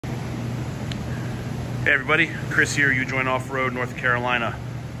Hey everybody, Chris here, UH2 Off-Road, North Carolina.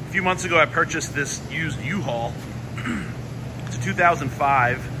 A few months ago I purchased this used U-Haul. It's a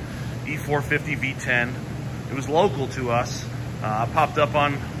 2005 E450 V10. It was local to us. Popped up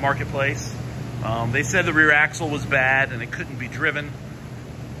on Marketplace. They said the rear axle was bad and it couldn't be driven.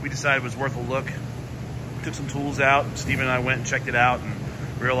 We decided it was worth a look. Took some tools out. Steve and I went and checked it out and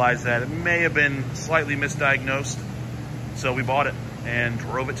realized that it may have been slightly misdiagnosed. So we bought it and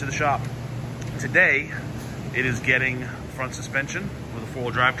drove it to the shop. Today, it is getting front suspension with a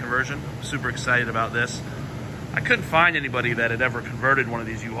four-wheel drive conversion. Super excited about this. I couldn't find anybody that had ever converted one of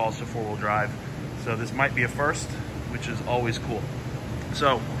these U-Hauls to four-wheel drive, so this might be a first, which is always cool.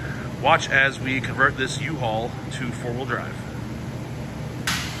 So, watch as we convert this U-Haul to four-wheel drive.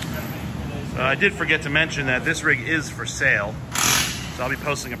 I did forget to mention that this rig is for sale, so I'll be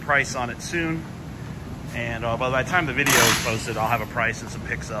posting a price on it soon. And by the time the video is posted, I'll have a price and some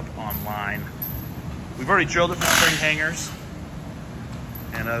pics up online. We've already drilled it for spring hangers,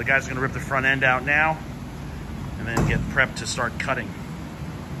 and the guys are going to rip the front end out now and then get prepped to start cutting.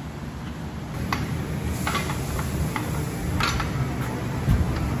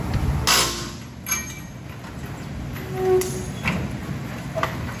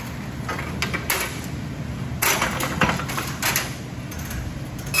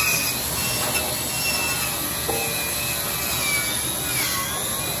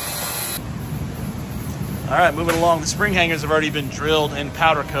 All right, moving along. The spring hangers have already been drilled and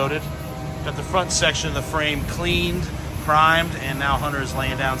powder coated. Got the front section of the frame cleaned, primed, and now Hunter is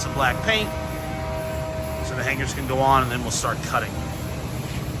laying down some black paint so the hangers can go on, and then we'll start cutting.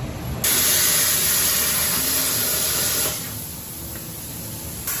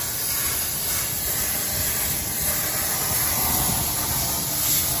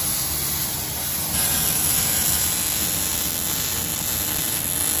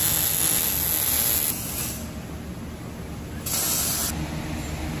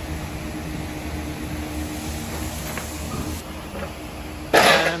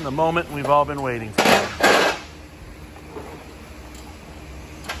 The moment we've all been waiting for.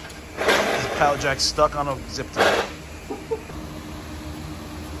 This pallet jack's stuck on a zip tie.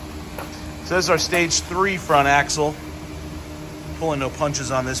 So this is our stage 3 front axle. Pulling no punches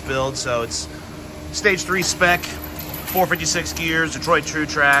on this build, so it's stage 3 spec, 456 gears, Detroit True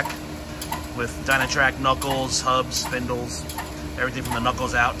Track with Dynatrack knuckles, hubs, spindles, everything from the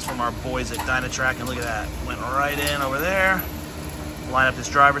knuckles out. It's from our boys at Dynatrack, and look at that, went right in over there. Line up this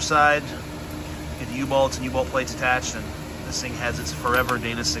driver's side, get the U-bolts and U-bolt plates attached, and this thing has its forever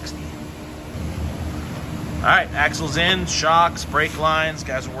Dana 60. All right, axles in, shocks, brake lines,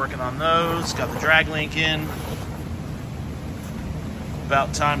 guys are working on those. Got the drag link in.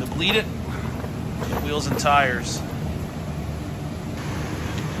 About time to bleed it. Wheels and tires.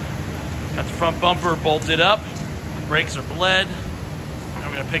 Got the front bumper bolted up. Brakes are bled. Now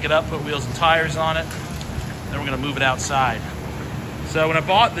we're gonna pick it up, put wheels and tires on it. Then we're gonna move it outside. So when I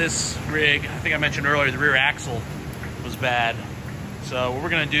bought this rig, I think I mentioned earlier, the rear axle was bad. So what we're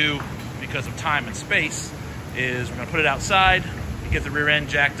gonna do, because of time and space, is we're gonna put it outside, get the rear end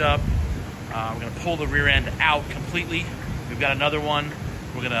jacked up. We're gonna pull the rear end out completely. We've got another one.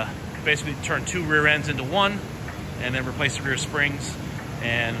 We're gonna basically turn 2 rear ends into one, and then replace the rear springs,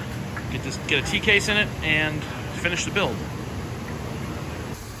 and get a T-case in it, and finish the build.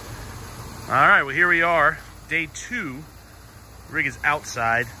 All right, well here we are, day 2. Rig is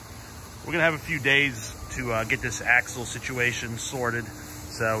outside. We're gonna have a few days to get this axle situation sorted.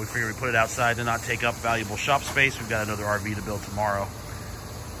 So we figured we put it outside to not take up valuable shop space. We've got another RV to build tomorrow.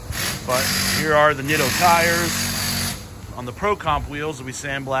 But here are the Nitto tires on the Pro Comp wheels that we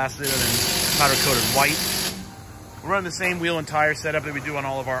sandblasted and powder coated white. We're running the same wheel and tire setup that we do on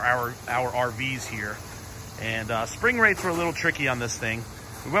all of our RVs here. And spring rates were a little tricky on this thing.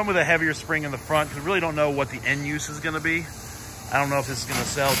 We went with a heavier spring in the front because we really don't know what the end use is gonna be. I don't know if this is going to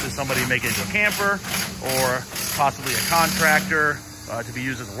sell to somebody to make it into a camper or possibly a contractor to be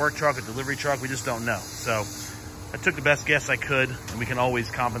used as a work truck, a delivery truck. We just don't know. So I took the best guess I could, and we can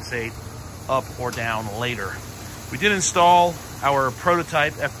always compensate up or down later. We did install our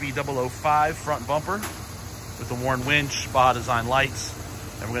prototype FB005 front bumper with the worn winch, Baja Design lights,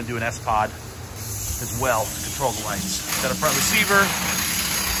 and we're going to do an S-Pod as well to control the lights. Got a front receiver,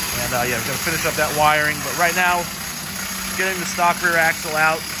 and yeah, we're going to finish up that wiring. But right now, getting the stock rear axle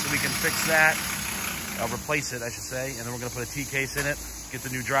out so we can fix that. Replace it, I should say. And then we're going to put a T-case in it, get the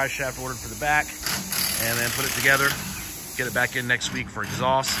new drive shaft ordered for the back, and then put it together, get it back in next week for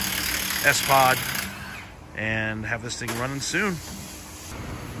exhaust, S-Pod, and have this thing running soon.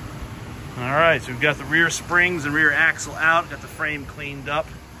 All right, so we've got the rear springs and rear axle out, got the frame cleaned up.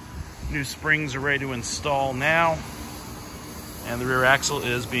 New springs are ready to install now. And the rear axle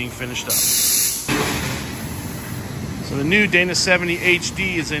is being finished up. So the new Dana 70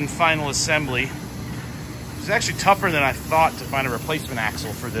 HD is in final assembly. It's actually tougher than I thought to find a replacement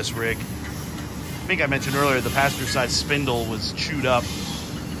axle for this rig. I think I mentioned earlier the passenger side spindle was chewed up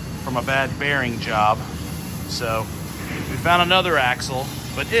from a bad bearing job. So we found another axle,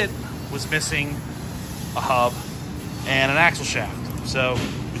 but it was missing a hub and an axle shaft. So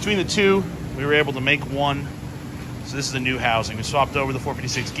between the two, we were able to make one. So this is the new housing. We swapped over the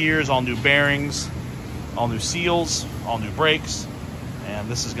 456 gears, all new bearings, all new seals, all new brakes, and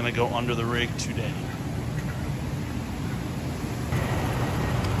this is gonna go under the rig today.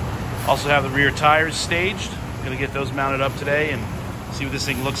 Also have the rear tires staged. Gonna get those mounted up today and see what this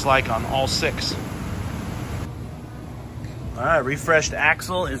thing looks like on all 6. All right, refreshed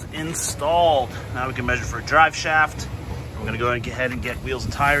axle is installed. Now we can measure for a drive shaft. We're gonna go ahead and get wheels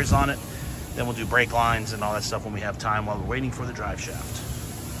and tires on it. Then we'll do brake lines and all that stuff when we have time while we're waiting for the drive shaft.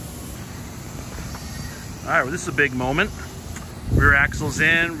 All right, well, this is a big moment. Rear axle's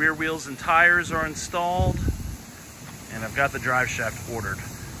in, rear wheels and tires are installed, and I've got the drive shaft ordered.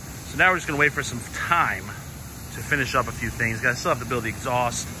 So now we're just gonna wait for some time to finish up a few things. Still have to build the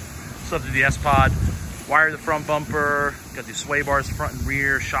exhaust, still have to do the S-pod, wire the front bumper, got these sway bars front and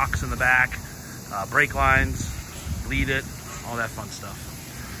rear, shocks in the back, brake lines, bleed it, all that fun stuff.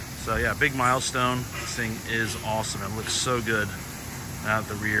 So yeah, big milestone. This thing is awesome. It looks so good now that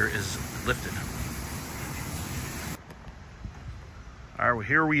the rear is lifted. All right, well,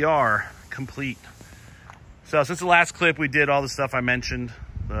 here we are, complete. So since the last clip, we did all the stuff I mentioned,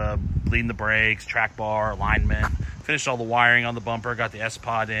 bleeding the brakes, track bar, alignment, finished all the wiring on the bumper, got the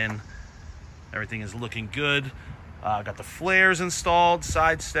S-pod in. Everything is looking good. Got the flares installed,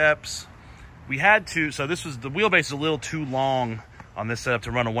 side steps. We had to, so the wheelbase is a little too long on this setup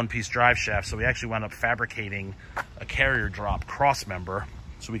to run a one-piece drive shaft, so we actually wound up fabricating a carrier drop cross member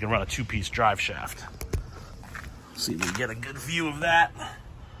so we can run a 2-piece drive shaft. See if we can get a good view of that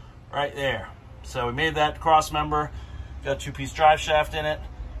right there. So we made that cross member, got a 2-piece drive shaft in it,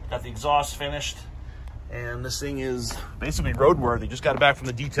 got the exhaust finished, and this thing is basically roadworthy. Just got it back from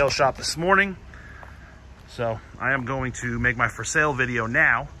the detail shop this morning. So I am going to make my for sale video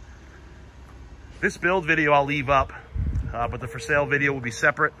now. This build video I'll leave up, but the for sale video will be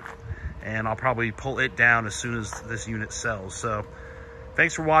separate, and I'll probably pull it down as soon as this unit sells. So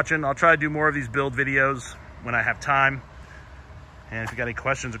thanks for watching. I'll try to do more of these build videos when I have time. And if you got any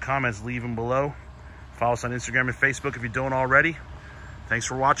questions or comments, leave them below. Follow us on Instagram and Facebook if you don't already. Thanks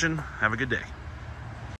for watching. Have a good day.